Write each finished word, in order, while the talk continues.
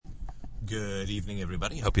Good evening,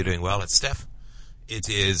 everybody. Hope you're doing well. It's Steph. It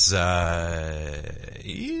is,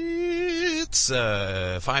 it's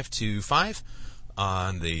 5 to 5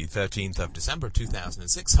 on the 13th of December,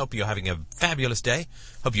 2006. Hope you're having a fabulous day.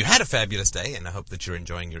 Hope you had a fabulous day, and I hope that you're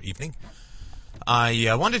enjoying your evening.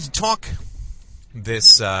 I wanted to talk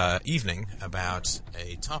this evening about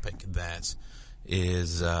a topic that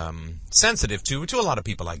is sensitive to a lot of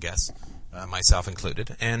people, I guess, myself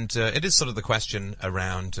included, and it is sort of the question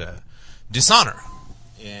around dishonor,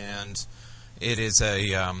 and it is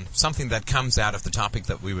a something that comes out of the topic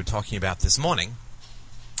that we were talking about this morning,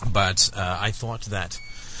 but I thought that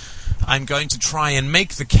I'm going to try and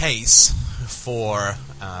make the case for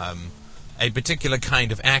a particular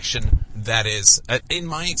kind of action that is, in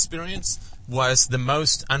my experience, was the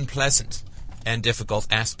most unpleasant and difficult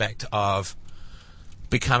aspect of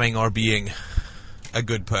becoming or being a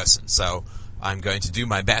good person. So I'm going to do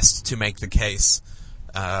my best to make the case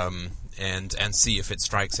and see if it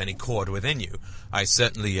strikes any chord within you. I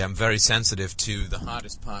certainly am very sensitive to the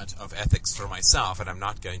hardest part of ethics for myself, and I'm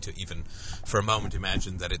not going to even for a moment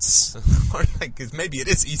imagine that it's, or like, maybe it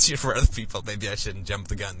is easier for other people. Maybe I shouldn't jump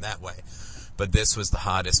the gun that way. But this was the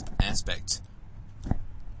hardest aspect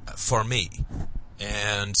for me.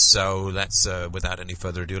 And so let's, without any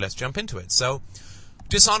further ado, let's jump into it. So,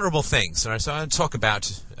 dishonorable things. All right, so I'll talk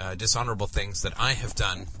about dishonorable things that I have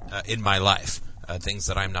done in my life. Things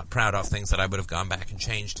that I'm not proud of, things that I would have gone back and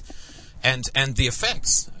changed. And the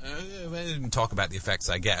effects. I didn't talk about the effects,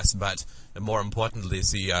 I guess, but more importantly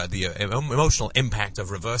is the emotional impact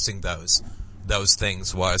of reversing those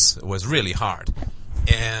things was really hard.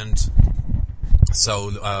 And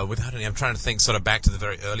so without any, I'm trying to think sort of back to the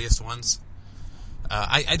very earliest ones.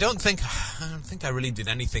 I don't think I really did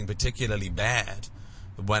anything particularly bad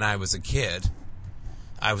when I was a kid.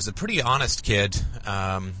 I was a pretty honest kid.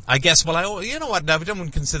 I guess, you know what, I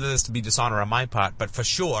don't consider this to be dishonor on my part, but for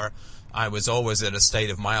sure, I was always in a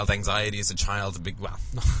state of mild anxiety as a child. Well,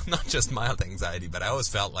 not just mild anxiety, but I always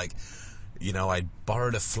felt like, you know, I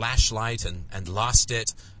borrowed a flashlight and lost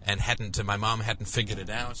it, and my mom hadn't figured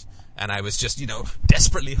it out, and I was just, you know,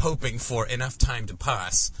 desperately hoping for enough time to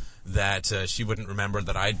pass that she wouldn't remember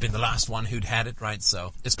that I'd been the last one who'd had it, right?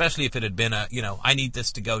 So, especially if it had been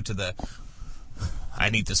I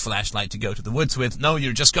need this flashlight to go to the woods with. No,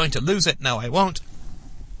 you're just going to lose it. No, I won't.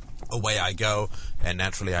 Away I go, and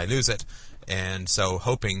naturally I lose it. And so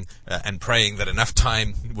hoping and praying that enough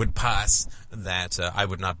time would pass that I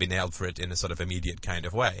would not be nailed for it in a sort of immediate kind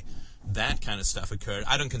of way. That kind of stuff occurred.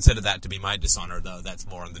 I don't consider that to be my dishonor, though. That's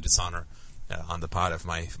more on the dishonor on the part of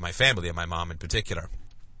my family and my mom in particular.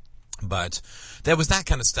 But there was that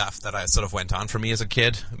kind of stuff that I sort of went on for me as a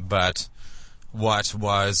kid. But what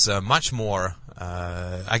was much more,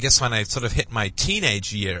 I guess when I sort of hit my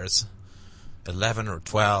teenage years, 11 or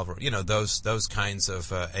 12, or, you know, those kinds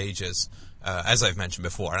of ages, as I've mentioned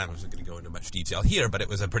before, and I'm not going to go into much detail here, but it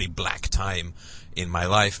was a pretty black time in my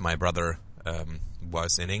life. My brother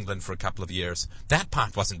was in England for a couple of years. That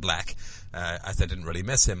part wasn't black, as I didn't really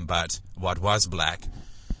miss him, but what was black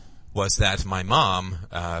was that my mom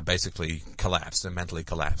basically collapsed and mentally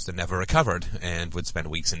collapsed and never recovered and would spend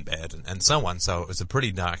weeks in bed and so on. So it was a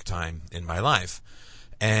pretty dark time in my life.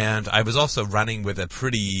 And I was also running with a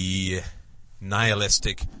pretty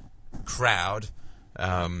nihilistic crowd.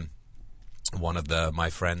 One of my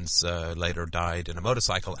friends later died in a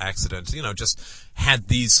motorcycle accident. You know, just had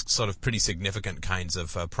these sort of pretty significant kinds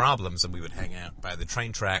of problems, and we would hang out by the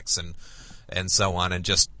train tracks and so on, and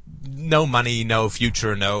just no money, no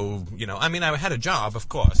future, no, you know, I mean, I had a job, of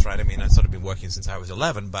course, right? I mean, I'd sort of been working since I was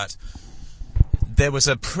 11, but there was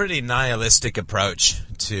a pretty nihilistic approach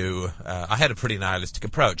I had a pretty nihilistic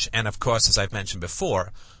approach, and of course, as I've mentioned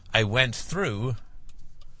before, I went through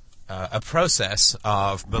a process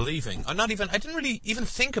of believing, I didn't really even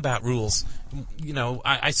think about rules. You know,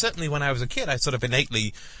 I certainly, when I was a kid, I sort of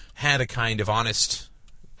innately had a kind of honest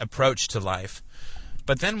approach to life.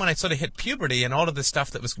 But then when I sort of hit puberty and all of this stuff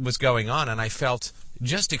that was going on, and I felt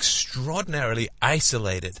just extraordinarily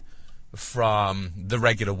isolated from the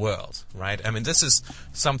regular world, right? I mean, this is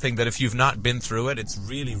something that if you've not been through it, it's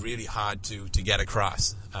really, really hard to get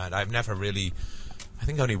across. And I've never really, I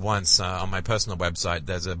think only once on my personal website,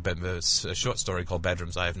 there's a short story called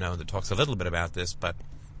Bedrooms I Have Known that talks a little bit about this, but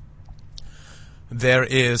there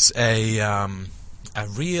is a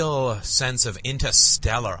real sense of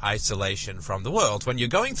interstellar isolation from the world when you're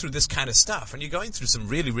going through this kind of stuff, and you're going through some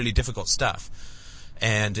really, really difficult stuff.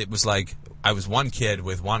 And it was like, I was one kid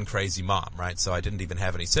with one crazy mom, right? So I didn't even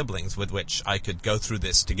have any siblings with which I could go through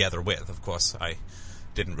this together with. Of course, I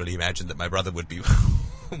didn't really imagine that my brother would be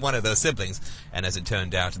one of those siblings. And as it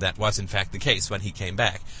turned out, that was in fact the case when he came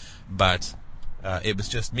back. But it was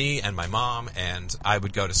just me and my mom, and I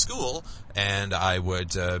would go to school, and I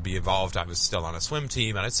would be involved. I was still on a swim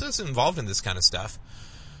team, and I was still involved in this kind of stuff.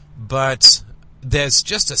 But there's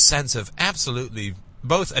just a sense of absolutely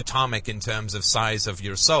both atomic in terms of size of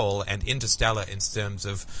your soul and interstellar in terms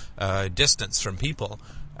of distance from people.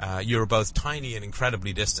 You're both tiny and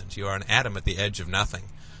incredibly distant. You are an atom at the edge of nothing.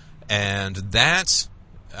 And that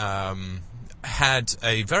had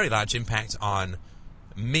a very large impact on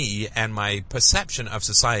me and my perception of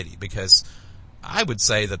society, because I would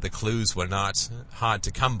say that the clues were not hard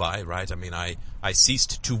to come by, right? I mean, I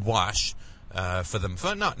ceased to wash for them,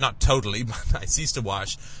 not totally, but I ceased to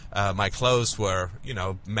wash. My clothes were,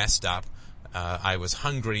 messed up. I was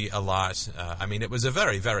hungry a lot. I mean, it was a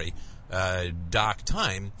very, very dark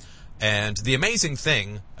time. And the amazing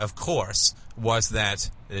thing, of course, was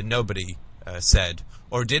that nobody said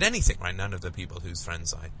or did anything, right? None of the people whose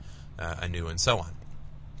friends I knew and so on.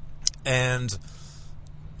 And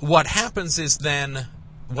what happens is then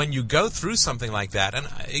when you go through something like that, and,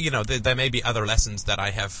 there may be other lessons that I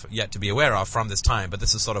have yet to be aware of from this time, but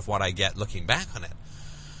this is sort of what I get looking back on it,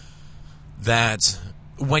 that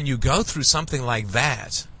when you go through something like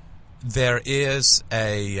that, there is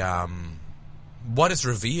what is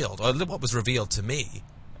revealed, or what was revealed to me,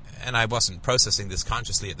 and I wasn't processing this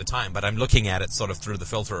consciously at the time, but I'm looking at it sort of through the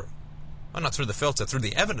filter, well, not through the filter, through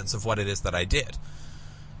the evidence of what it is that I did.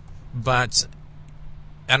 But,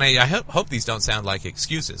 and I hope these don't sound like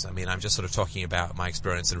excuses. I mean, I'm just sort of talking about my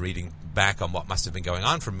experience and reading back on what must have been going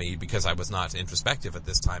on for me, because I was not introspective at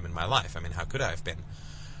this time in my life. I mean, how could I have been?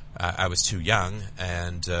 I was too young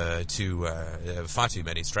and far too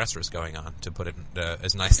many stressors going on, to put it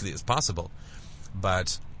as nicely as possible.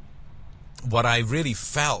 But what I really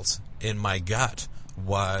felt in my gut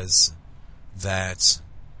was that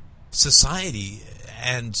society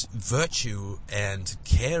and virtue and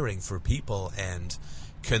caring for people and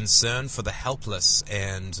concern for the helpless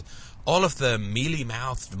and all of the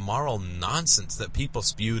mealy-mouthed moral nonsense that people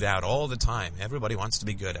spewed out all the time. Everybody wants to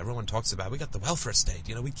be good. Everyone talks about, we got the welfare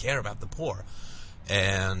state, we care about the poor.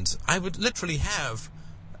 And I would literally have,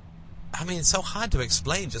 it's so hard to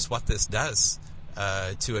explain just what this does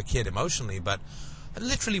to a kid emotionally, but I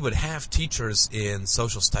literally would have teachers in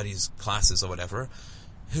social studies classes or whatever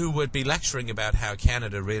who would be lecturing about how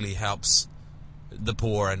Canada really helps the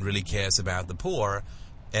poor and really cares about the poor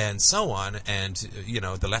and so on, and,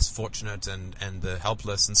 the less fortunate and the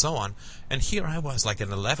helpless and so on. And here I was, like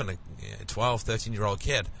an 11, 12, 13-year-old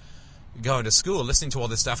kid going to school, listening to all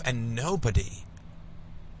this stuff, and nobody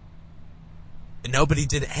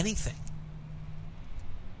did anything.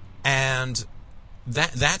 And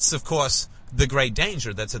that's, of course, the great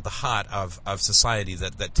danger that's at the heart of society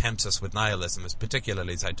that tempts us with nihilism, is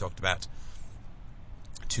particularly, as I talked about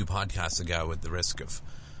 2 podcasts ago, with the risk of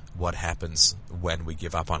what happens when we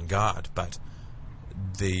give up on God. But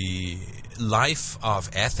the life of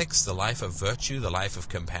ethics, the life of virtue, the life of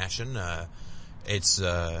compassion, it's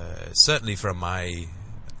certainly from my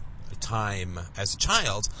time as a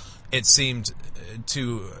child, it seemed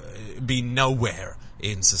to be nowhere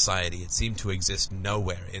in society. It seemed to exist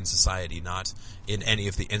nowhere in society, not in any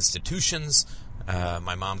of the institutions.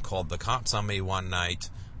 My mom called the cops on me one night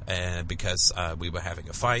because we were having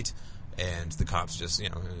a fight, and the cops just,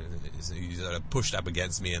 pushed up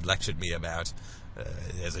against me and lectured me about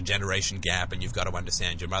there's a generation gap and you've got to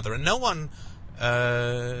understand your mother. And no one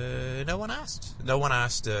asked. No one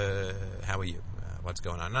asked, how are you? What's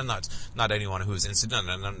going on? Not anyone who was incident.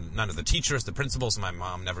 None of the teachers, the principals. My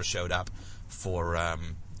mom never showed up for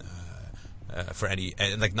any,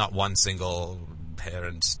 like, not one single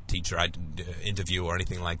parent teacher interview or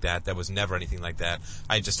anything like that. There was never anything like that.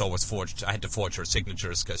 I just always I had to forge her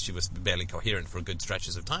signatures because she was barely coherent for good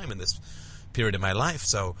stretches of time in this period of my life.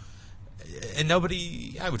 So, and I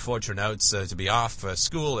would forge her notes to be off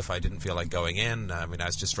school if I didn't feel like going in. I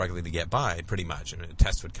was just struggling to get by, pretty much. And a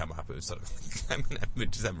test would come up. It was sort of, I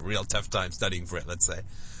would just have a real tough time studying for it, let's say,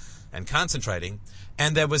 and concentrating.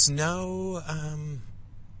 And there was no,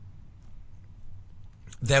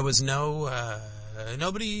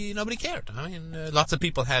 nobody cared. Lots of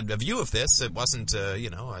people had a view of this. It wasn't,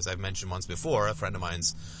 as I've mentioned once before, a friend of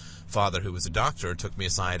mine's father, who was a doctor, took me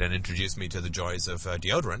aside and introduced me to the joys of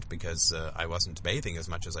deodorant because I wasn't bathing as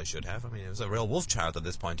much as I should have. It was a real wolf child at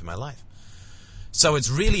this point in my life. So it's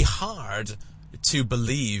really hard to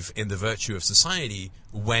believe in the virtue of society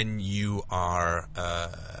when you are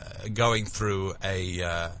going through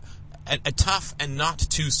a tough and not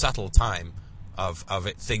too subtle time of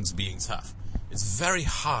things being tough. It's very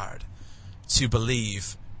hard to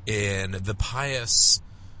believe in the pious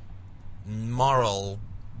moral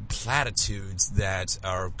platitudes that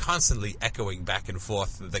are constantly echoing back and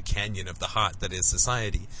forth the canyon of the heart that is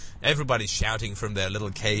society. Everybody's shouting from their little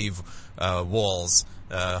cave walls,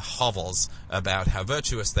 hovels, about how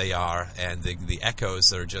virtuous they are, and the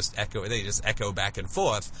echoes are just echo back and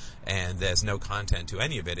forth, and there's no content to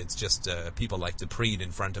any of it. It's just people like to preen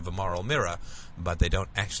in front of a moral mirror, but they don't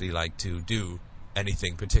actually like to do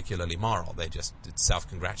anything particularly moral. It's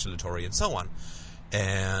self-congratulatory and so on.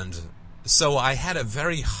 And so I had a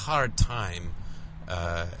very hard time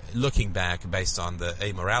looking back based on the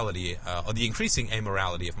amorality, or the increasing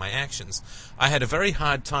amorality of my actions. I had a very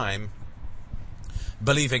hard time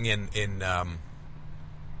believing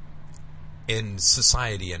in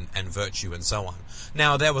society and virtue and so on.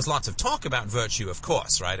 Now, there was lots of talk about virtue, of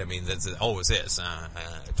course, right? I mean, there always is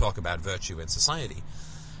talk about virtue in society.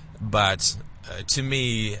 But to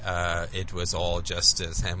me, it was all just,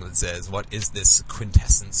 as Hamlet says, what is this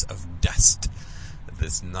quintessence of dust?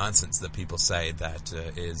 This nonsense that people say that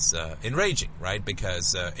is enraging, right?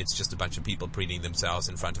 Because it's just a bunch of people preening themselves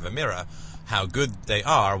in front of a mirror, how good they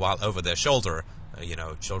are, while over their shoulder,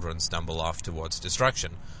 children stumble off towards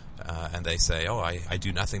destruction. And they say, oh, I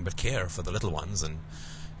do nothing but care for the little ones,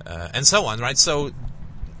 and so on, right? So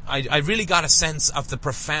I really got a sense of the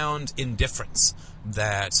profound indifference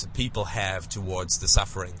that people have towards the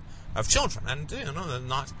suffering of children. And, they're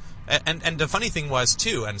not... And the funny thing was,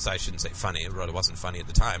 too, and I shouldn't say funny, it really wasn't funny at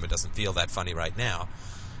the time, it doesn't feel that funny right now,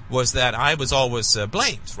 was that I was always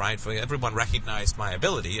blamed, right? For everyone recognized my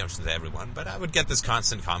ability, I shouldn't say everyone, but I would get this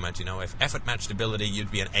constant comment, if effort matched ability,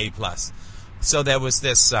 you'd be an A+. So there was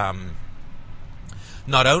this,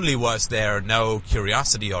 not only was there no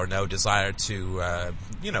curiosity or no desire to,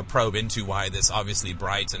 probe into why this obviously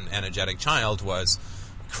bright and energetic child was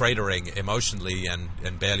cratering emotionally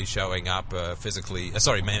and barely showing up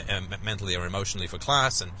mentally or emotionally for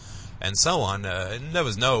class and so on. There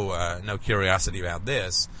was no curiosity about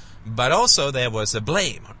this, but also there was a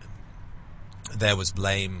blame. There was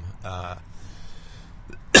blame, of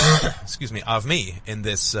me in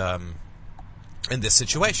this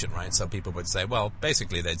situation, right? So people would say, well,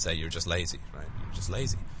 basically they'd say you're just lazy, right? You're just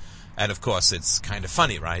lazy, and of course it's kind of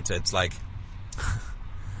funny, right? It's like.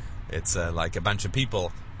 It's like a bunch of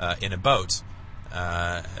people in a boat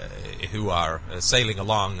who are sailing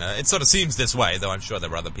along. It sort of seems this way, though I'm sure there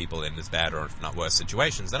were other people in as bad or if not worse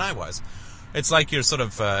situations than I was. It's like you're sort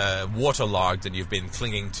of waterlogged and you've been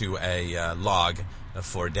clinging to a log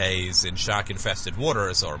for days in shark-infested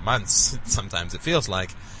waters, or months, sometimes it feels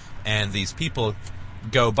like, and these people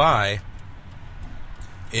go by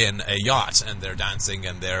in a yacht and they're dancing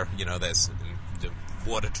and there's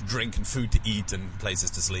water to drink and food to eat and places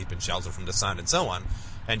to sleep and shelter from the sun and so on,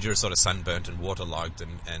 and you're sort of sunburnt and waterlogged and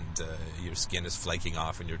your skin is flaking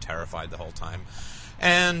off and you're terrified the whole time,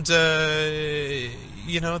 and they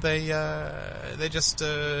just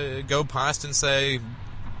go past and say,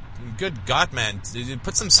 good God, man,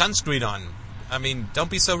 put some sunscreen on. I mean, don't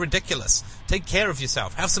be so ridiculous. Take care of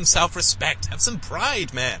yourself. Have some self-respect. Have some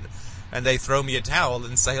pride, man. And they throw me a towel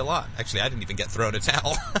and say a lot. Actually, I didn't even get thrown a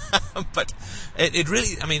towel. But it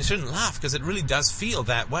really, I shouldn't laugh, because it really does feel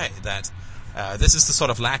that way, that this is the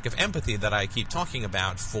sort of lack of empathy that I keep talking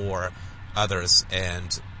about for others,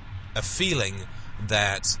 and a feeling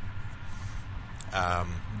that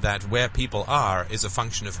that where people are is a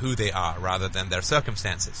function of who they are rather than their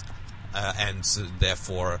circumstances. And so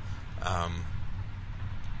therefore,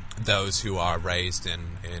 those who are raised in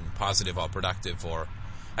positive or productive or...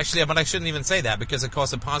 Actually, but I shouldn't even say that, because, of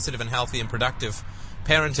course, a positive and healthy and productive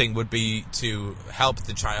parenting would be to help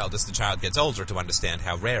the child as the child gets older to understand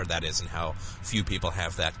how rare that is and how few people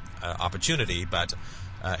have that opportunity. But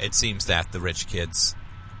it seems that the rich kids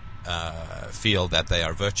feel that they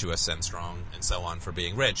are virtuous and strong and so on for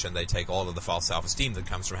being rich, and they take all of the false self-esteem that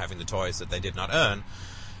comes from having the toys that they did not earn,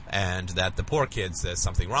 and that the poor kids, there's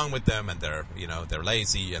something wrong with them, and they're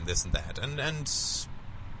lazy and this and that. And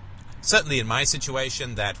certainly in my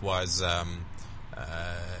situation, that was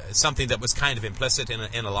something that was kind of implicit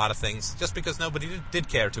in a lot of things, just because nobody did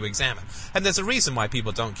care to examine. And there's a reason why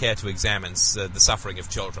people don't care to examine the suffering of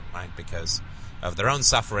children, right? Because of their own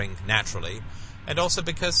suffering, naturally, and also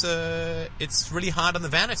because it's really hard on the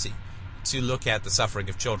vanity to look at the suffering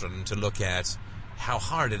of children and to look at how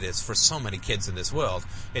hard it is for so many kids in this world.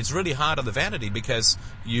 It's really hard on the vanity because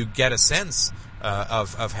you get a sense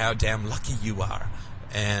of how damn lucky you are.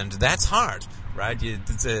 And that's hard, right?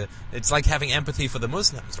 It's like having empathy for the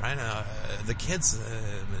Muslims, right? The kids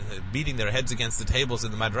beating their heads against the tables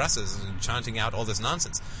in the madrasas and chanting out all this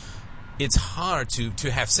nonsense. It's hard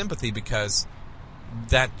to have sympathy, because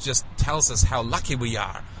that just tells us how lucky we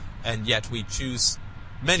are, and yet we choose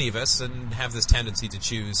many of us and have this tendency to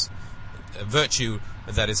choose virtue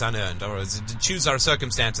that is unearned, or to choose our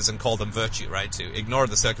circumstances and call them virtue, right? To ignore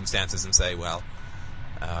the circumstances and say, well,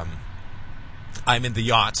 I'm in the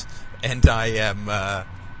yacht and I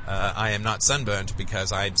am not sunburned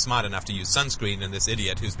because I'm smart enough to use sunscreen, and this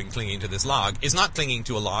idiot who's been clinging to this log is not clinging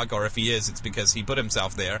to a log, or if he is, it's because he put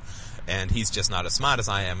himself there and he's just not as smart as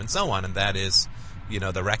I am, and so on. And that is, the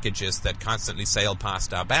wreckages that constantly sail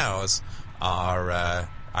past our bows are,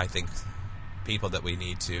 I think, people that we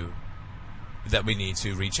need to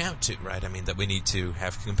reach out to, right? I mean, that we need to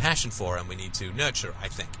have compassion for and we need to nurture, I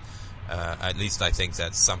think. At least I think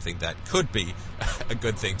that's something that could be a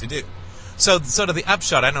good thing to do. So sort of the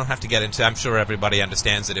upshot, I don't have to get into, I'm sure everybody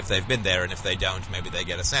understands it if they've been there, and if they don't, maybe they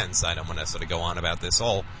get a sense. I don't want to sort of go on about this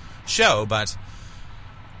whole show, but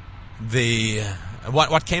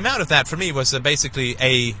what came out of that for me was basically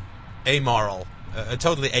a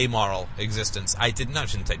totally amoral existence. I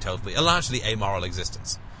shouldn't say totally, a largely amoral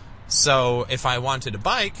existence. So if I wanted a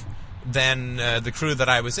bike, then the crew that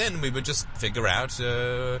I was in, we would just figure out,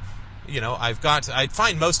 I'd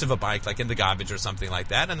find most of a bike like in the garbage or something like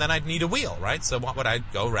that, and then I'd need a wheel, right? So what would I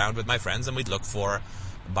go around with my friends, and we'd look for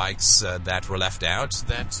bikes that were left out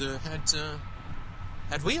that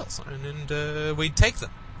had wheels, and we'd take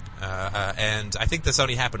them. And I think this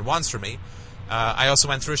only happened once for me. I also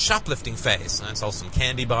went through a shoplifting phase. I stole some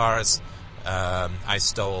candy bars. I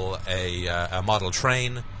stole a model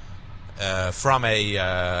train from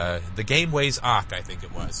the Gameways Arc, I think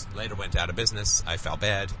it was. Later went out of business. I felt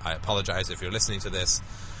bad. I apologize if you're listening to this.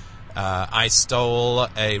 I stole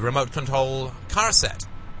a remote control car set.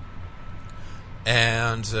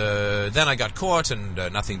 And then I got caught, and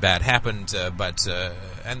nothing bad happened.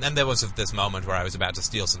 And then there was this moment where I was about to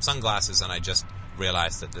steal some sunglasses, and I just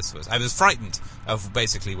realized that I was frightened of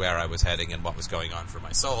basically where I was heading and what was going on for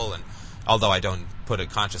my soul. And although I don't put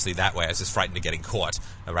it consciously that way, I was just frightened of getting caught,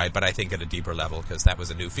 right? But I think at a deeper level, because that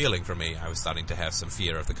was a new feeling for me, I was starting to have some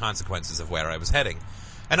fear of the consequences of where I was heading.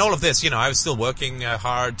 And all of this, I was still working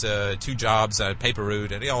hard, 2 jobs, paper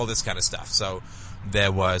route, and all this kind of stuff. So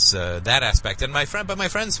there was that aspect. And my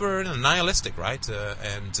friends were nihilistic, right?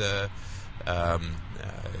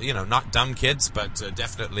 Not dumb kids, but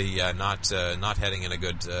definitely not heading in a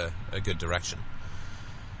good direction.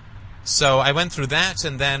 So I went through that,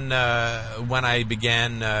 and then when I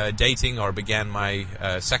began dating or began my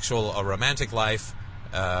sexual or romantic life,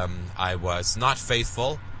 I was not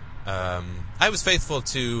faithful. I was faithful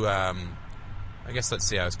to, I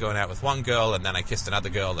was going out with one girl, and then I kissed another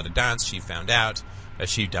girl at a dance. She found out.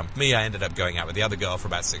 She dumped me. I ended up going out with the other girl for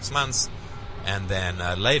about 6 months. And then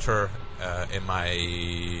later, in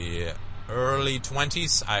my early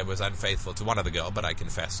 20s, I was unfaithful to one other girl, but I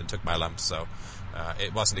confessed and took my lumps, so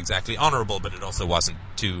it wasn't exactly honorable, but it also wasn't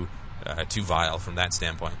too vile from that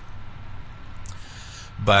standpoint.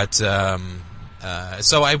 But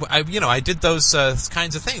so I did those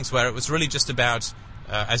kinds of things where it was really just about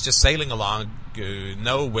as just sailing along,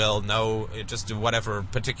 no will, no, just whatever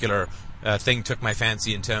particular thing took my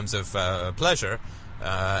fancy in terms of pleasure,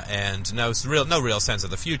 and no real sense of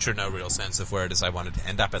the future, no real sense of where it is I wanted to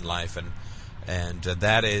end up in life, and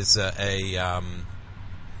that is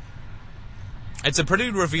it's a pretty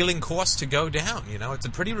revealing course to go down. It's a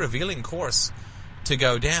pretty revealing course to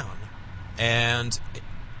go down, and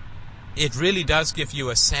it really does give you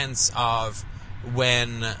a sense of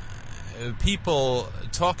when people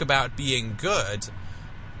talk about being good,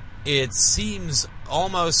 it seems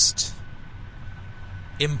almost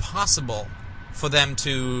impossible for them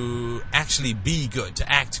to actually be good,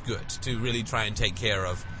 to act good, to really try and take care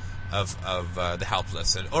of the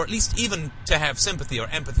helpless, or at least even to have sympathy or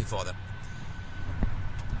empathy for them.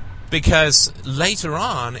 Because later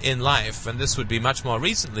on in life, and this would be much more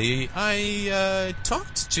recently, I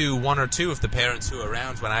talked to one or two of the parents who were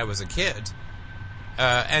around when I was a kid,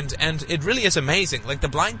 and it really is amazing. Like, the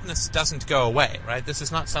blindness doesn't go away, right? This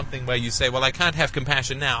is not something where you say, well, I can't have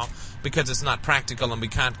compassion now because it's not practical and we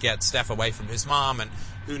can't get Steph away from his mom, and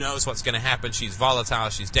who knows what's going to happen. She's volatile,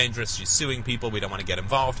 she's dangerous, she's suing people, we don't want to get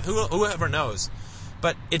involved. Whoever knows.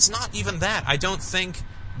 But it's not even that. I don't think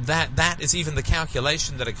that is even the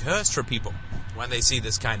calculation that occurs for people when they see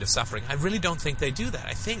this kind of suffering. I really don't think they do that.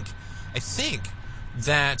 I think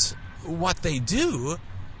that what they do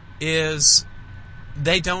is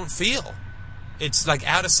they don't feel. It's like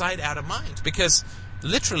out of sight, out of mind. Because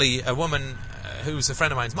literally a woman who's a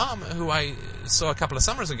friend of mine's mom, who I saw a couple of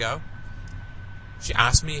summers ago, she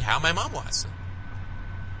asked me how my mom was.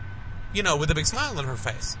 With a big smile on her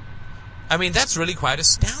face. I mean, that's really quite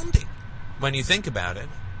astounding when you think about it.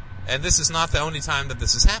 And this is not the only time that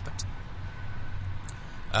this has happened.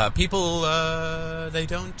 people, they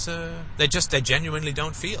genuinely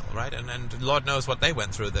don't feel, right? And Lord knows what they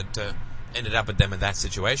went through that ended up with them in that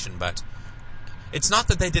situation. But it's not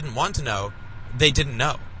that they didn't want to know; they didn't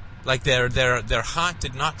know. Like their heart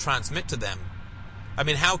did not transmit to them. I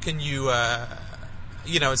mean, how can you?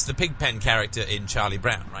 It's the Pigpen character in Charlie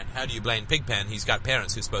Brown, right? How do you blame Pigpen? He's got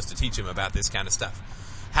parents who's supposed to teach him about this kind of stuff.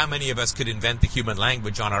 How many of us could invent the human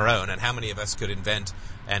language on our own, and how many of us could invent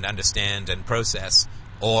and understand and process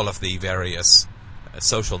all of the various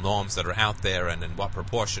social norms that are out there, and in what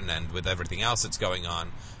proportion, and with everything else that's going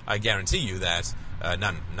on? I guarantee you that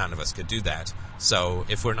none of us could do that. So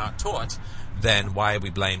if we're not taught, then why are we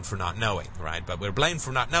blamed for not knowing, right? But we're blamed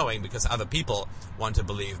for not knowing because other people want to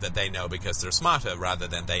believe that they know because they're smarter rather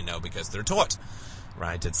than they know because they're taught,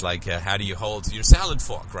 right? It's like, how do you hold your salad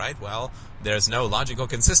fork, right? Well, there's no logical,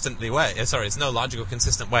 consistent way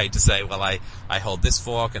to say, well, I hold this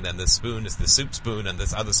fork, and then this spoon is the soup spoon, and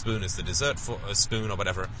this other spoon is the dessert spoon, or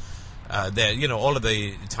whatever. All of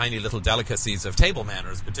the tiny little delicacies of table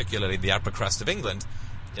manners, particularly the upper crust of England.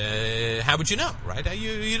 How would you know, right?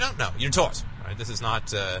 You don't know. You're taught, right? This is not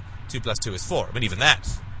 2 + 2 is 4. I mean, even that,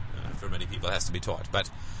 for many people, has to be taught. But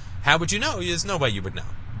how would you know? There's no way you would know.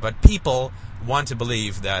 But people want to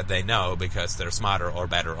believe that they know because they're smarter or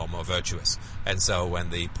better or more virtuous. And so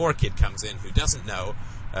when the poor kid comes in who doesn't know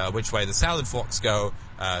which way the salad forks go,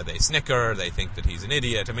 they snicker, they think that he's an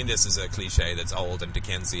idiot. I mean, this is a cliche that's old and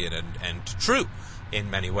Dickensian and true in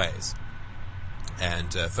many ways.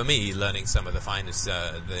 And for me, learning some of the finest,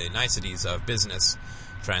 the niceties of business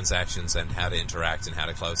transactions and how to interact and how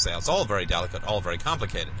to close sales, all very delicate, all very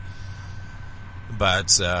complicated.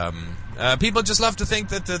 But people just love to think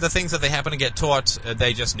that the things that they happen to get taught,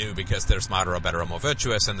 they just knew because they're smarter or better or more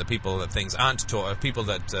virtuous, and the people that things aren't taught, people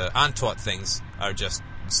that aren't taught things are just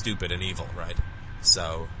stupid and evil, right?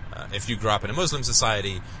 So if you grew up in a Muslim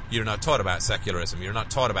society, you're not taught about secularism, you're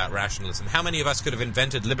not taught about rationalism. How many of us could have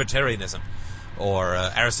invented libertarianism, or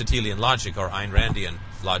Aristotelian logic, or Ayn Randian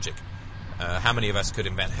logic? How many of us could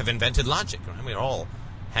have invented logic? Right? We're all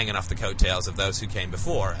hanging off the coattails of those who came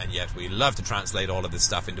before, and yet we love to translate all of this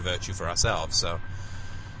stuff into virtue for ourselves.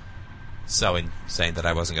 So in saying that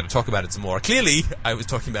I wasn't going to talk about it some more, clearly I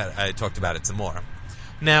talked about it some more.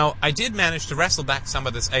 Now, I did manage to wrestle back some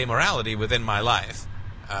of this amorality within my life,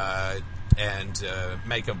 and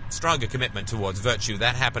make a stronger commitment towards virtue.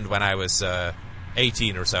 That happened when I was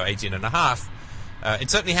 18 or so, 18 and a half. It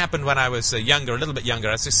certainly happened when I was younger, a little bit younger.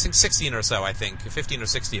 I was 16 or so, I think, 15 or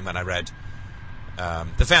 16 when I read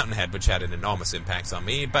The Fountainhead, which had an enormous impact on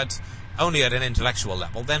me, but only at an intellectual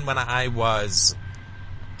level. Then when I was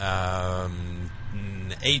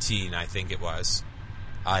 18, I think it was,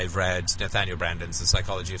 I read Nathaniel Branden's The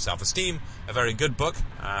Psychology of Self-Esteem, a very good book.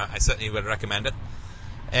 I certainly would recommend it.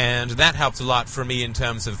 And that helped a lot for me in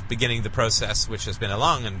terms of beginning the process, which has been a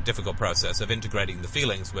long and difficult process of integrating the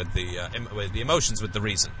feelings with the emotions with the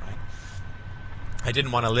reason, right? I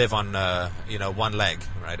didn't want to live on, one leg,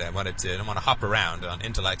 right? I didn't want to hop around on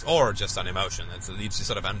intellect or just on emotion. It leaves you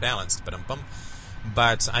sort of unbalanced,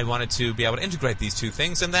 but I wanted to be able to integrate these two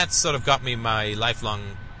things, and that sort of got me my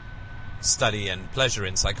lifelong study and pleasure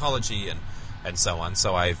in psychology and so on.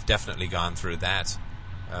 So I've definitely gone through that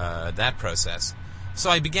process. So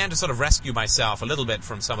I began to sort of rescue myself a little bit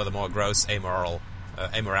from some of the more gross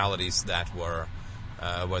amoralities that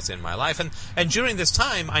was in my life. And during this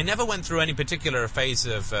time, I never went through any particular phase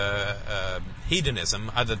of hedonism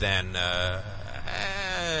other than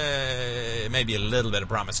maybe a little bit of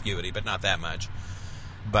promiscuity, but not that much.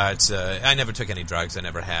 But I never took any drugs. I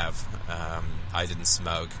never have. I didn't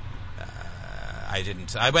smoke.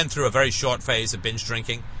 I went through a very short phase of binge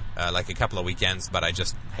drinking, like a couple of weekends, but I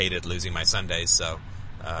just hated losing my Sundays, so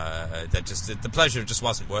the pleasure just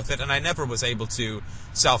wasn't worth it, and I never was able to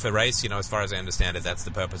self-erase. As far as I understand it, that's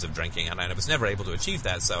the purpose of drinking, and I was never able to achieve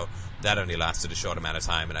that, so that only lasted a short amount of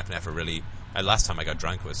time, and I've never really... last time I got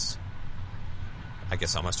drunk was, I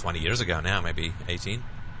guess, almost 20 years ago now, maybe 18.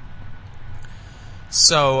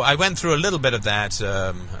 So I went through a little bit of that.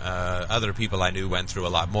 Other people I knew went through a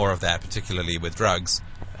lot more of that, particularly with drugs.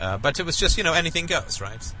 But it was just, anything goes,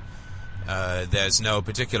 right? There's no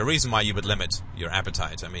particular reason why you would limit your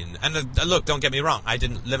appetite. I mean, and look, don't get me wrong. I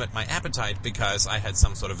didn't limit my appetite because I had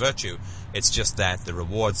some sort of virtue. It's just that the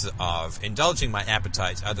rewards of indulging my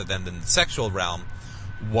appetite, other than the sexual realm,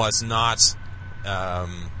 was not...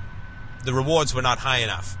 the rewards were not high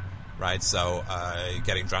enough, right? So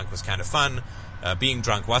getting drunk was kind of fun. Being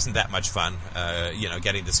drunk wasn't that much fun.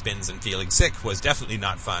 Getting the spins and feeling sick was definitely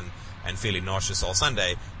not fun. And feeling nauseous all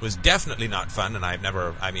Sunday was definitely not fun. And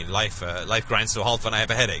life grinds to a halt when I have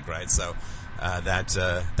a headache, right? So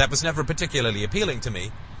That was never particularly appealing to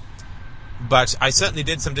me. But I certainly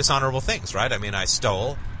did some dishonorable things, right? I mean, I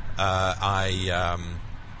stole. I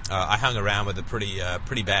hung around with a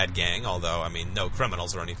pretty bad gang, although, I mean, no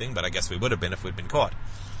criminals or anything, but I guess we would have been if we'd been caught.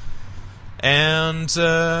 And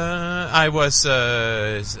I was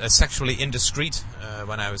sexually indiscreet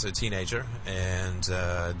when I was a teenager, and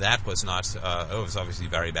that was not. It was obviously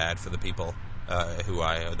very bad for the people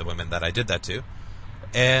the women that I did that to.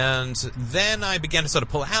 And then I began to sort of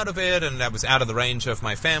pull out of it, and I was out of the range of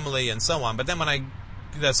my family and so on. But then when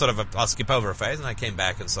I'll skip over a phase, and I came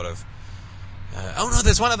back and sort of.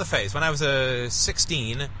 There's one other phase. When I was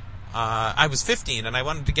 16. I was 15 and I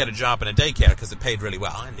wanted to get a job in a daycare because it paid really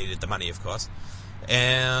well. I needed the money, of course.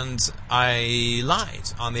 And I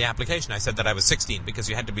lied on the application. I said that I was 16 because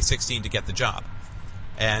you had to be 16 to get the job.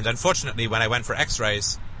 And unfortunately, when I went for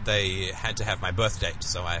x-rays, they had to have my birth date.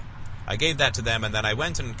 So I gave that to them, and then I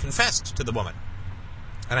went and confessed to the woman.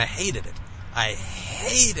 And I hated it. I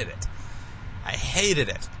hated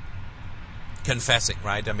it. Confessing,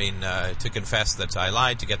 right? I mean, to confess that I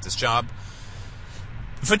lied to get this job.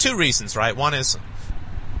 For two reasons, right? One is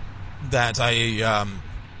that I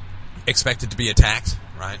expected to be attacked,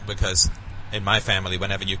 right? Because in my family,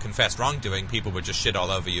 whenever you confessed wrongdoing, people would just shit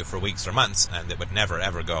all over you for weeks or months, and it would never,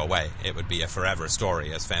 ever go away. It would be a forever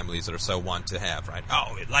story, as families are so wont to have, right?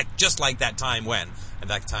 Oh, just like that time when.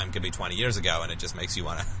 And that time could be 20 years ago, and it just makes you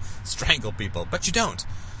want to strangle people. But you don't,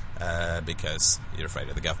 because you're afraid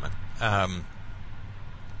of the government.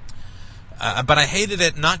 But I hated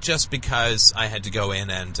it not just because I had to go in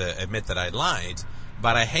and admit that I lied,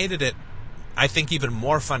 but I hated it, I think, even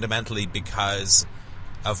more fundamentally because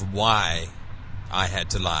of why I had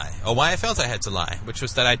to lie, or why I felt I had to lie, which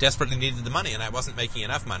was that I desperately needed the money, and I wasn't making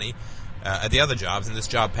enough money at the other jobs, and this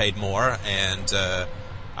job paid more, and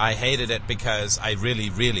I hated it because I really,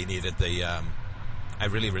 really needed the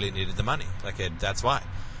money. That's why.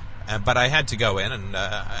 But I had to go in, and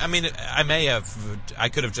I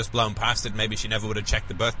could have just blown past it. Maybe she never would have checked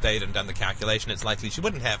the birth date and done the calculation. It's likely she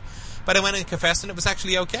wouldn't have. But I went and confessed, and it was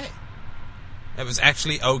actually okay. It was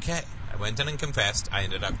actually okay. I went in and confessed. I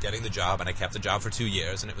ended up getting the job, and I kept the job for 2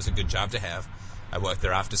 years, and it was a good job to have. I worked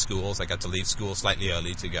there after schools. I got to leave school slightly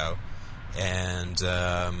early to go. And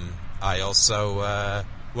I also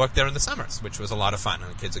worked there in the summers, which was a lot of fun.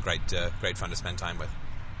 And the kids are great fun to spend time with.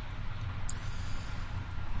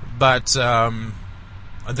 But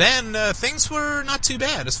then things were not too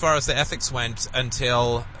bad as far as the ethics went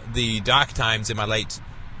until the dark times in my late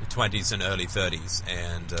 20s and early 30s.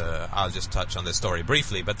 And I'll just touch on this story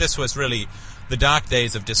briefly. But this was really the dark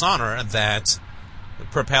days of dishonor that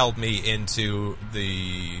propelled me into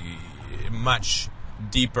the much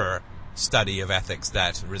deeper study of ethics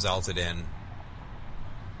that resulted in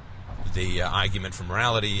the argument for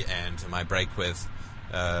morality and my break with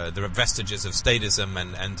the vestiges of statism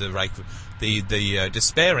and the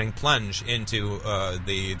despairing plunge into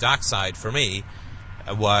the dark side for me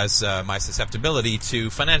was my susceptibility to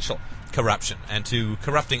financial corruption and to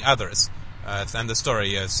corrupting others. And the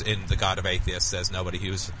story is in The God of Atheists. There's nobody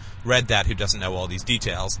who's read that who doesn't know all these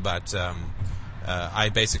details, but I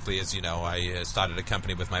basically, as you know, I started a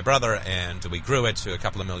company with my brother, and we grew it to a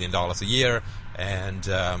couple of $1 million a year, and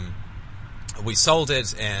we sold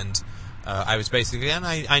it, and I was basically, and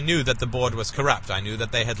I knew that the board was corrupt. I knew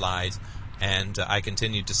that they had lied, and I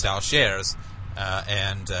continued to sell shares,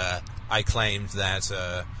 and I claimed that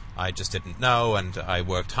I just didn't know, and I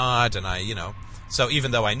worked hard, and so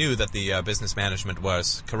even though I knew that the business management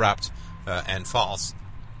was corrupt and false,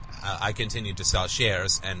 I continued to sell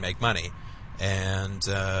shares and make money, and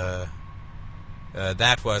that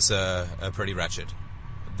was a pretty wretched.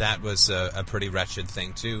 That was a pretty wretched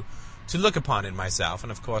thing to look upon in myself,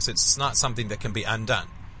 and of course it's not something that can be undone,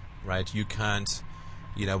 right? You can't,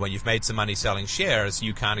 when you've made some money selling shares,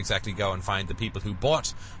 you can't exactly go and find the people who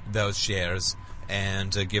bought those shares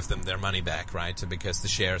and give them their money back, right? Because the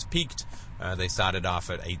shares peaked. They started off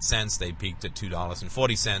at 8 cents, they peaked at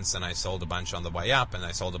 $2.40, and I sold a bunch on the way up, and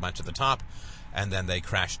I sold a bunch at the top, and then they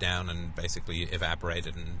crashed down and basically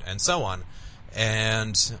evaporated and so on.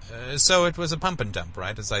 And so it was a pump and dump,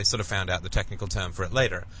 right, as I sort of found out the technical term for it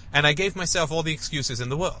later. And I gave myself all the excuses in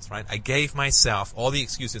the world, right? I gave myself all the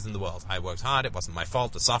excuses in the world. I worked hard, it wasn't my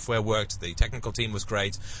fault, the software worked, the technical team was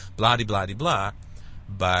great, blah-de-blah-de-blah.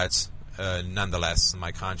 But nonetheless,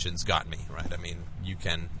 my conscience got me, right? I mean, you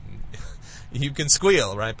can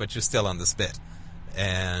squeal, right, but you're still on the spit.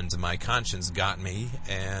 And my conscience got me,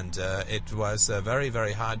 and it was a very,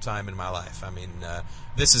 very hard time in my life. I mean,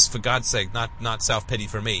 this is, for God's sake, not self-pity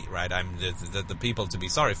for me, right? I'm the people to be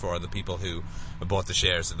sorry for are the people who bought the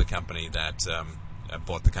shares of the company that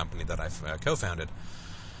bought the company that I've co-founded.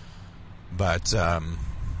 But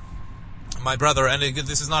my brother, and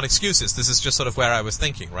this is not excuses, this is just sort of where I was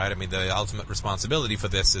thinking, right? I mean, the ultimate responsibility for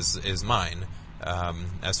this is mine,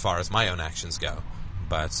 as far as my own actions go.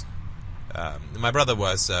 But my brother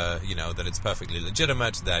was, that it's perfectly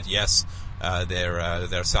legitimate, that yes,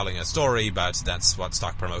 they're selling a story, but that's what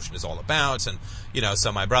stock promotion is all about. And,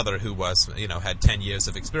 so my brother, who was, had 10 years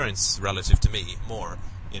of experience relative to me, more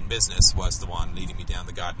in business, was the one leading me down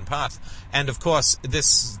the garden path. And of course,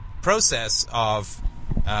 this process of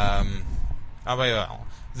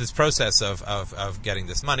getting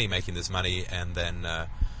this money, making this money, and then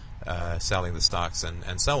selling the stocks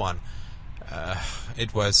and so on,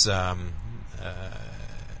 it was a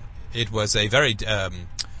very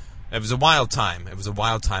it was a wild time. It was a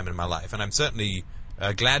wild time in my life, and I'm certainly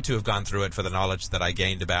glad to have gone through it for the knowledge that I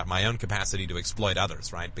gained about my own capacity to exploit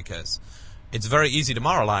others, right? Because it's very easy to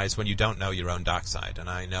moralize when you don't know your own dark side, and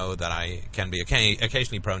I know that I can be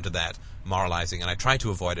occasionally prone to that moralizing, and I try to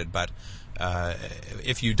avoid it. But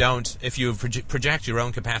if you project your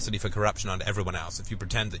own capacity for corruption onto everyone else, if you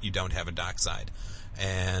pretend that you don't have a dark side,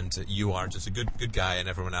 and you are just a good guy and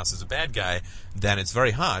everyone else is a bad guy, then it's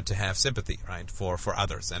very hard to have sympathy, right, for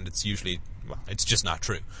others, and it's usually, it's just not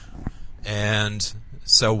true. And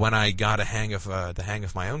so when I got the hang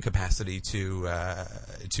of my own capacity to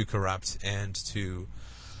corrupt and to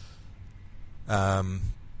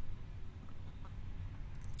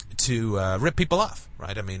rip people off,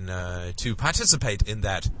 right? I mean, to participate in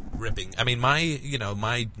that ripping. I mean,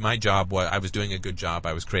 my job was, I was doing a good job.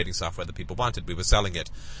 I was creating software that people wanted. We were selling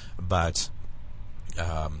it, but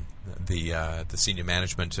the senior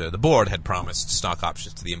management, the board, had promised stock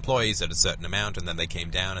options to the employees at a certain amount, and then they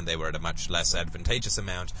came down and they were at a much less advantageous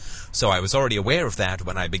amount. So I was already aware of that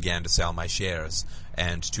when I began to sell my shares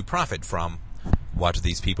and to profit from what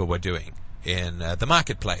these people were doing in the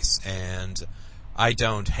marketplace. And I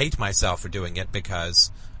don't hate myself for doing it,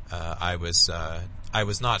 because I was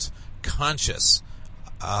not conscious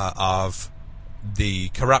of the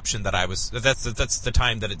corruption that I was. That's the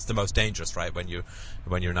time that it's the most dangerous, right? When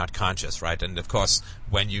you're not conscious, right? And of course,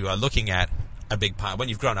 when you are looking at a big pile, when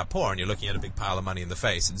you've grown up poor and you're looking at a big pile of money in the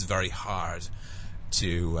face, it's very hard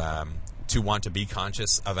to want to be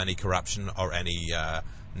conscious of any corruption or any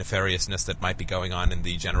nefariousness that might be going on in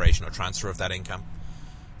the generation or transfer of that income.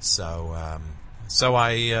 So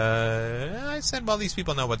I said, well, these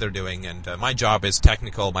people know what they're doing, and my job is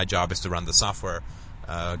technical. My job is to run the software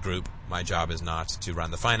group. My job is not to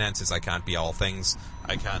run the finances. I can't be all things.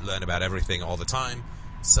 I can't learn about everything all the time.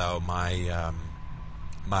 So my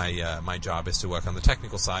job is to work on the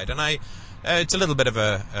technical side, and it's a little bit of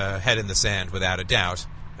a head in the sand, without a doubt.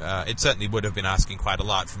 It certainly would have been asking quite a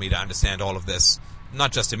lot for me to understand all of this,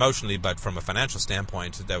 not just emotionally, but from a financial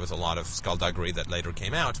standpoint. There was a lot of skullduggery that later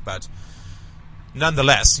came out, but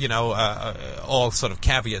nonetheless, all sort of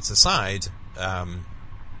caveats aside,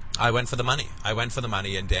 I went for the money. I went for the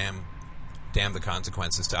money, and damn the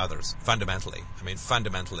consequences to others. Fundamentally,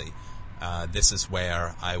 this is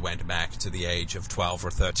where I went back to the age of 12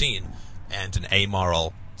 or 13 and an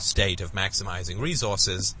amoral state of maximizing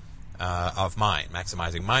resources of mine,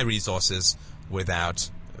 maximizing my resources without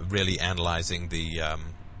really analyzing the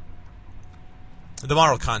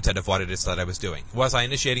moral content of what it is that I was doing. Was I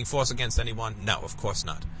initiating force against anyone? No, of course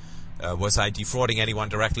not. Was I defrauding anyone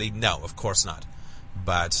directly? No, of course not.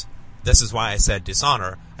 But this is why I said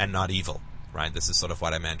dishonor and not evil, right? This is sort of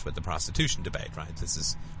what I meant with the prostitution debate, right?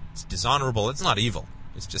 It's dishonorable. It's not evil.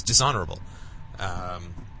 It's just dishonorable.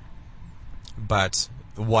 But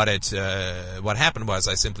what happened was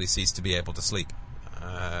I simply ceased to be able to sleep.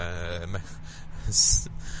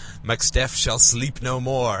 MacSteff shall sleep no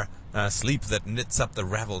more. Sleep that knits up the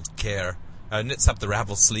raveled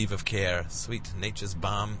sleeve of care. Sweet nature's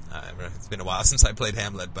balm. It's been a while since I played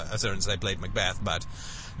Hamlet, since I played Macbeth, but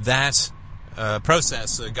that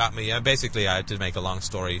process got me. Basically, I had to make a long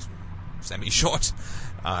story semi-short.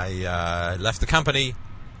 I left the company.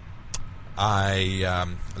 I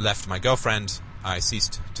left my girlfriend. I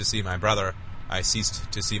ceased to see my brother. I ceased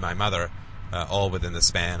to see my mother, all within the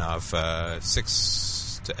span of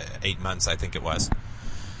 6 to 8 months, I think it was.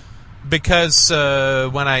 Because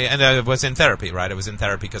I was in therapy, right? I was in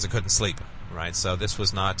therapy because I couldn't sleep, right? So this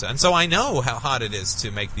was not, and so I know how hard it is to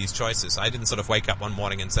make these choices. I didn't sort of wake up one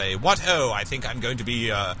morning and say, "What? Oh, I think I'm going to be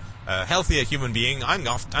a healthier human being. I'm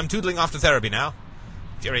tootling off to therapy now.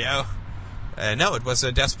 Cheerio." No, it was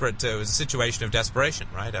a situation of desperation,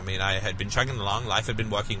 right? I mean, I had been chugging along. Life had been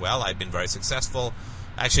working well. I'd been very successful.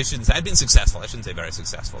 Actually, I shouldn't say I'd been successful. I shouldn't say very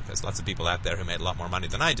successful, because lots of people out there who made a lot more money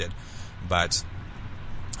than I did. But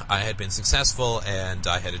I had been successful, and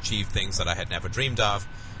I had achieved things that I had never dreamed of,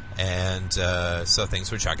 and so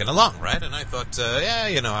things were chugging along, right? And I thought,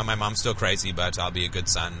 my mom's still crazy, but I'll be a good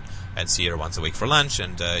son and see her once a week for lunch,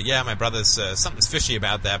 and my brother's, something's fishy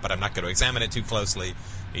about that, but I'm not going to examine it too closely.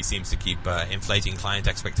 He seems to keep inflating client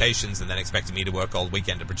expectations and then expecting me to work all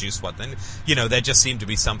weekend to produce what. Then, there just seemed to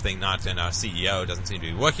be something not in our CEO, doesn't seem to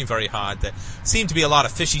be working very hard. There seemed to be a lot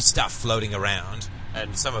of fishy stuff floating around,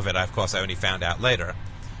 and some of it, of course, I only found out later.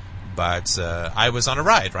 But I was on a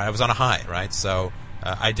ride, right? I was on a high, right? So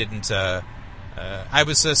I didn't... I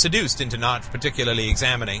was seduced into not particularly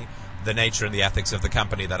examining the nature and the ethics of the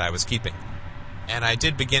company that I was keeping. And I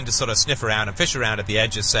did begin to sort of sniff around and fish around at the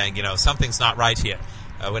edges, saying, something's not right here.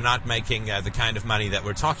 We're not making the kind of money that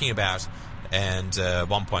we're talking about. And at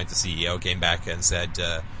one point, the CEO came back and said,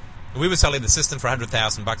 we were selling the system for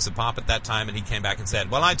 $100,000 a pop at that time, and he came back and said,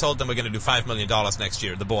 well, I told them we're going to do $5 million next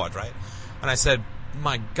year, the board, right? And I said,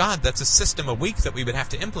 my God, that's a system a week that we would have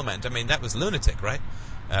to implement. I mean, that was lunatic, right?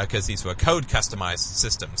 Because these were code-customized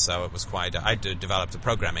systems, so it was quite... I developed a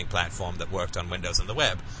programming platform that worked on Windows and the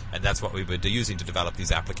web, and that's what we were using to develop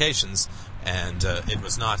these applications, and it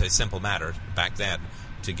was not a simple matter back then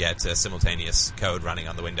to get simultaneous code running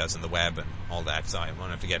on the Windows and the web and all that, so I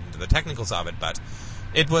won't have to get into the technicals of it, but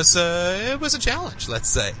it was a challenge, let's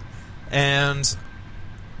say. And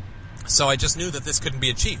so I just knew that this couldn't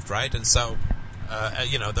be achieved, right? And so,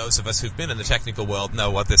 those of us who've been in the technical world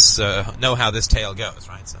know know how this tale goes,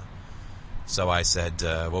 right? So I said,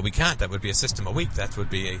 well, we can't. That would be a system a week. That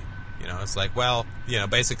would be it's like, well,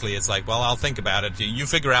 basically it's like, well, I'll think about it. You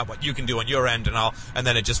figure out what you can do on your end, and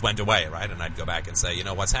then it just went away, right? And I'd go back and say,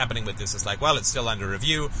 what's happening with this is like, well, it's still under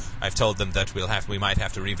review. I've told them that we might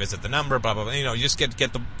have to revisit the number, blah, blah, blah. You just get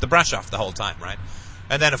the brush off the whole time, right?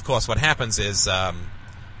 And then, of course, what happens is,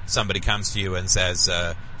 somebody comes to you and says,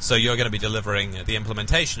 so you're going to be delivering the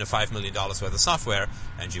implementation of $5 million worth of software,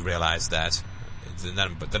 and you realize that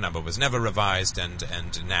the number was never revised, and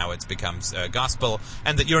now it becomes gospel,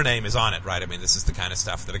 and that your name is on it, right? I mean, this is the kind of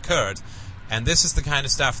stuff that occurred, and this is the kind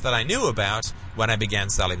of stuff that I knew about when I began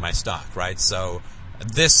selling my stock, right? So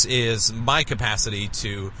this is my capacity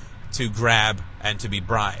to grab and to be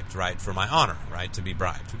bribed, right, for my honor, right, to be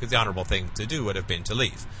bribed, because the honorable thing to do would have been to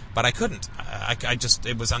leave, but I couldn't. I just,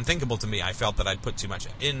 it was unthinkable to me. I felt that I'd put too much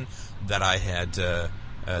in, that I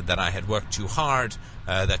had worked too hard,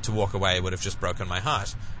 that to walk away would have just broken my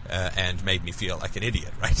heart and made me feel like an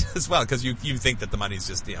idiot, right? As well, because you think that the money's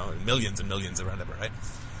just millions and millions or whatever, right?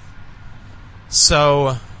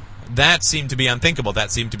 So that seemed to be unthinkable.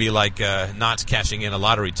 That seemed to be like not cashing in a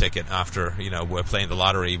lottery ticket after we're playing the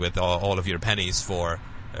lottery with all of your pennies for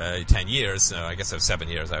 10 years. I guess it was 7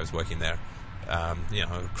 years I was working there.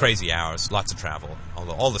 Crazy hours, lots of travel,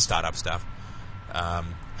 all the startup stuff.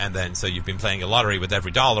 And then, so you've been playing a lottery with every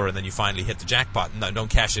dollar, and then you finally hit the jackpot, and don't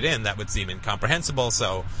cash it in. That would seem incomprehensible.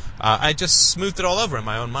 So I just smoothed it all over in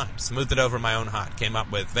my own mind, smoothed it over in my own heart, came up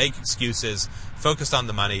with vague excuses, focused on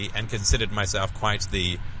the money, and considered myself quite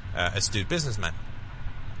the astute businessman.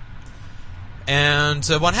 And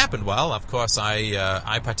what happened? Well, of course,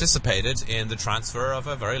 I participated in the transfer of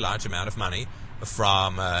a very large amount of money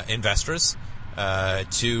from investors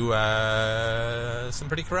to some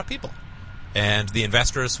pretty corrupt people. And the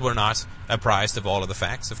investors were not apprised of all of the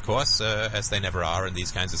facts, of course, as they never are in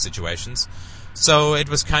these kinds of situations. So it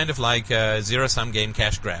was kind of like a zero-sum game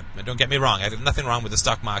cash grab. And don't get me wrong, I have nothing wrong with the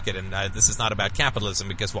stock market, and this is not about capitalism,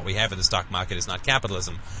 because what we have in the stock market is not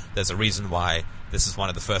capitalism. There's a reason why this is one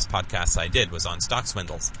of the first podcasts I did, was on stock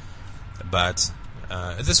swindles. But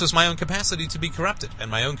this was my own capacity to be corrupted,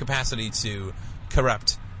 and my own capacity to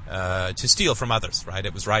corrupt, to steal from others, right?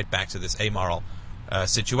 It was right back to this amoral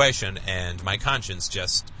situation, and my conscience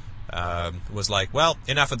just was like, well,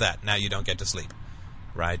 enough of that. Now you don't get to sleep,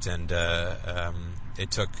 right? And it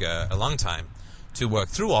took a long time to work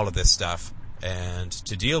through all of this stuff and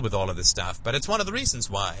to deal with all of this stuff. But it's one of the reasons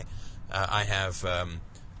why I have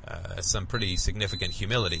some pretty significant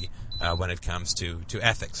humility when it comes to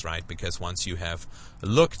ethics, right? Because once you have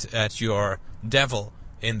looked at your devil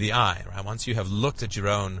in the eye, right? Once you have looked at your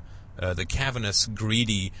own the cavernous,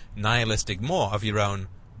 greedy, nihilistic maw of your own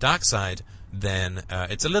dark side, then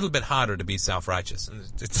it's a little bit harder to be self-righteous. And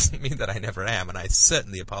it doesn't mean that I never am, and I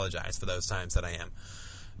certainly apologize for those times that I am.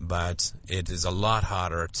 But it is a lot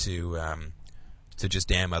harder to just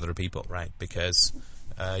damn other people, right? Because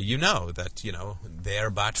that, they're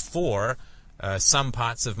but for some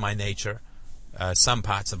parts of my nature, some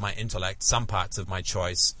parts of my intellect, some parts of my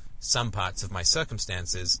choice, some parts of my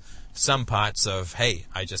circumstances, some parts of, hey,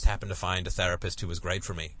 I just happened to find a therapist who was great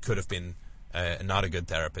for me. Could have been not a good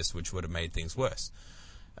therapist, which would have made things worse.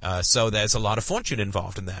 So there's a lot of fortune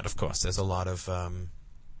involved in that, of course. There's a lot of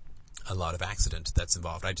accident that's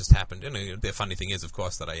involved. I just happened, the funny thing is, of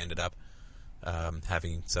course, that I ended up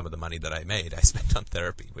having some of the money that I made, I spent on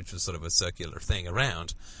therapy, which was sort of a circular thing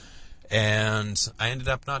around. And I ended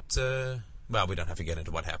up not, well, we don't have to get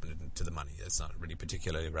into what happened to the money. It's not really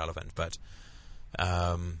particularly relevant, but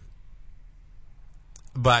I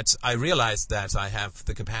realized that I have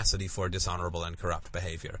the capacity for dishonorable and corrupt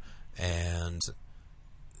behavior, and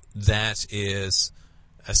that is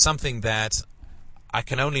something that I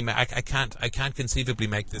can only I can't conceivably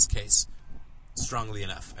make this case strongly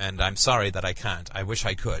enough, and I'm sorry that I can't. I wish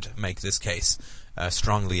I could make this case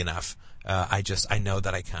strongly enough. I know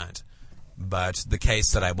that I can't. But the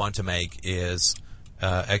case that I want to make is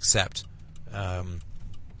accept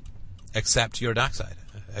your dark side.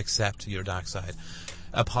 Accept your dark side.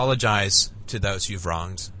 Apologize to those you've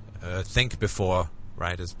wronged. Think before,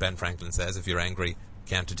 right, as Ben Franklin says, if you're angry,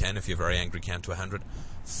 count to 10. If you're very angry, count to 100.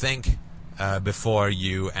 Think before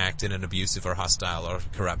you act in an abusive or hostile or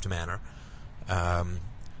corrupt manner.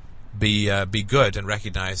 Be good and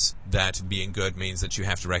recognize that being good means that you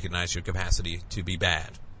have to recognize your capacity to be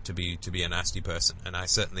bad, to be a nasty person, and I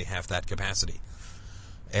certainly have that capacity.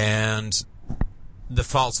 And the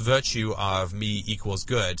false virtue of me equals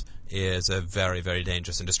good is a very, very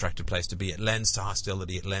dangerous and destructive place to be. It lends to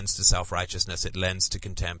hostility, it lends to self-righteousness, it lends to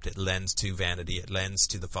contempt, it lends to vanity, it lends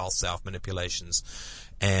to the false self-manipulations,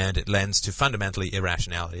 and it lends to fundamentally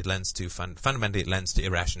irrationality. It lends to fundamentally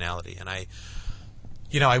irrationality. And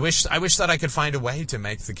I wish that I could find a way to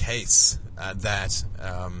make the case that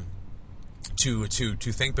to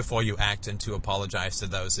think before you act and to apologize to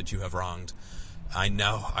those that you have wronged. I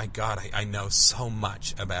know so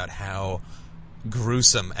much about how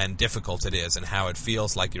gruesome and difficult it is and how it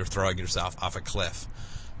feels like you're throwing yourself off a cliff.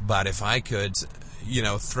 But if I could,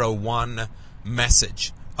 throw one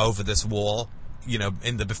message over this wall,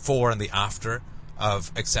 in the before and the after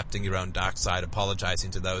of accepting your own dark side,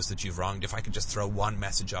 apologizing to those that you've wronged, if I could just throw one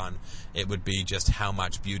message on, it would be just how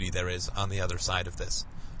much beauty there is on the other side of this.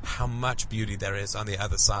 How much beauty there is on the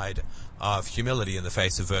other side of humility in the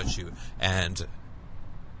face of virtue, and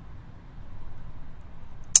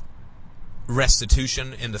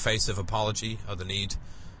restitution in the face of apology or the need,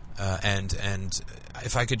 and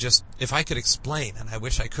if I could explain, and I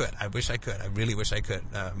really wish I could.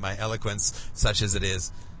 My eloquence, such as it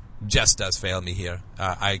is, just does fail me here,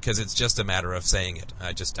 because it's just a matter of saying it.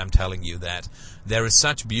 I'm telling you that there is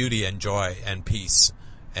such beauty and joy and peace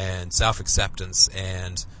and self-acceptance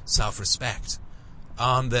and self-respect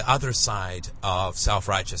on the other side of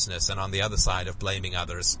self-righteousness and on the other side of blaming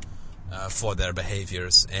others for their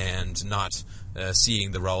behaviors and not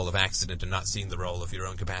seeing the role of accident and not seeing the role of your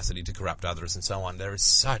own capacity to corrupt others and so on. There is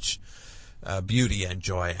such beauty and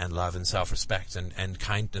joy and love and self-respect and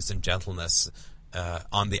kindness and gentleness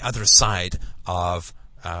on the other side of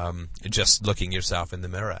just looking yourself in the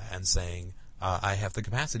mirror and saying, I have the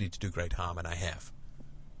capacity to do great harm, and I have.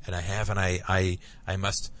 And I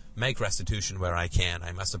must make restitution where I can.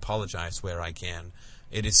 I must apologize where I can.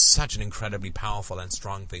 It is such an incredibly powerful and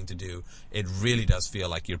strong thing to do. It really does feel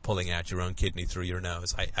like you're pulling out your own kidney through your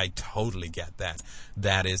nose. I totally get that.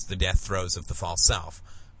 That is the death throes of the false self,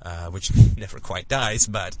 which never quite dies,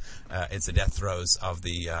 but it's the death throes of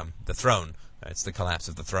the throne. It's the collapse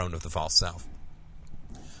of the throne of the false self.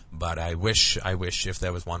 But I wish if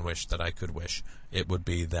there was one wish that I could wish, it would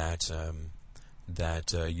be that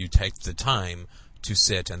you take the time to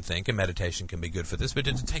sit and think, and meditation can be good for this, but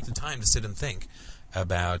to take the time to sit and think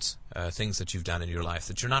about things that you've done in your life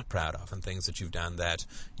that you're not proud of, and things that you've done that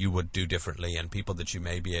you would do differently, and people that you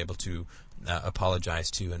may be able to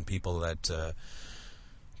apologize to, and people that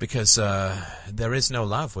because there is no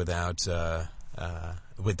love without that.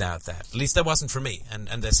 At least there wasn't for me, and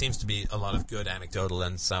there seems to be a lot of good anecdotal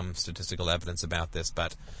and some statistical evidence about this,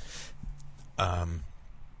 but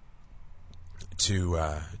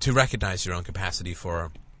to recognize your own capacity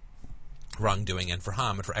for wrongdoing and for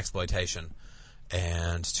harm and for exploitation,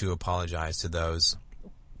 and to apologize to those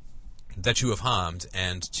that you have harmed,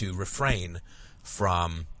 and to refrain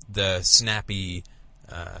from the snappy,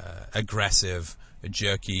 aggressive,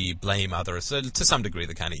 jerky, blame others, to some degree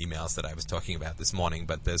the kind of emails that I was talking about this morning,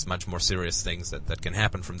 but there's much more serious things that can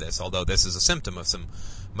happen from this, although this is a symptom of some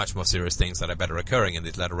much more serious things that are better occurring in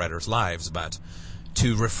these letter writers' lives. But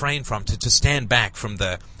to refrain from, to stand back from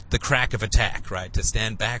the crack of attack, right? To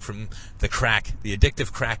stand back from the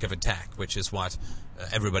addictive crack of attack, which is what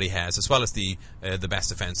everybody has, as well as the best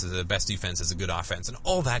defense is a good offense, and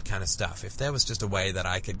all that kind of stuff. If there was just a way that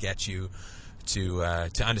I could get you to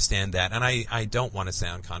understand that. And I don't want to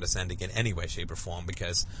sound condescending in any way, shape, or form,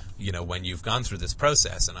 because, when you've gone through this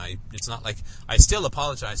process, and it's not like I still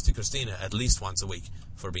apologize to Christina at least once a week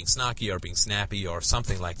for being snarky or being snappy or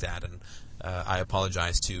something like that. And I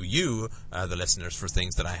apologize to you, the listeners, for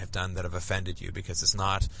things that I have done that have offended you, because it's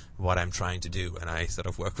not what I'm trying to do, and I sort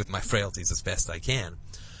of work with my frailties as best I can.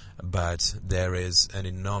 But there is an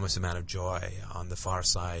enormous amount of joy on the far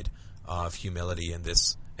side of humility in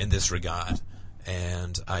this regard,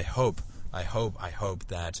 and I hope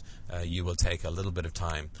that you will take a little bit of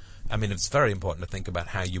time. I mean, it's very important to think about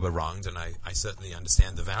how you were wronged, and I certainly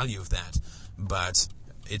understand the value of that, but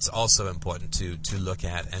it's also important to look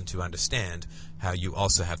at and to understand how you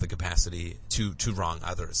also have the capacity to wrong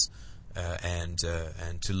others, and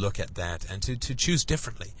to look at that and to choose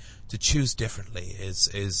differently. To choose differently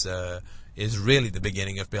is really the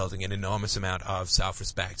beginning of building an enormous amount of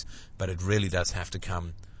self-respect, but it really does have to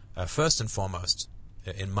come first and foremost,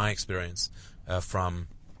 in my experience, from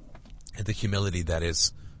the humility that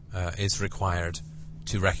is required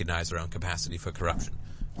to recognize our own capacity for corruption.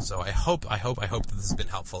 So I hope that this has been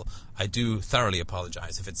helpful. I do thoroughly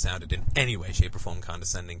apologize if it sounded in any way, shape, or form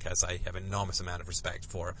condescending, because I have an enormous amount of respect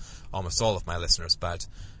for almost all of my listeners, but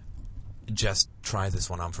just try this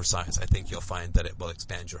one on for size. I think you'll find that it will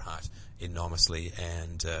expand your heart enormously,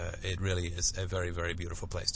 and it really is a very, very beautiful place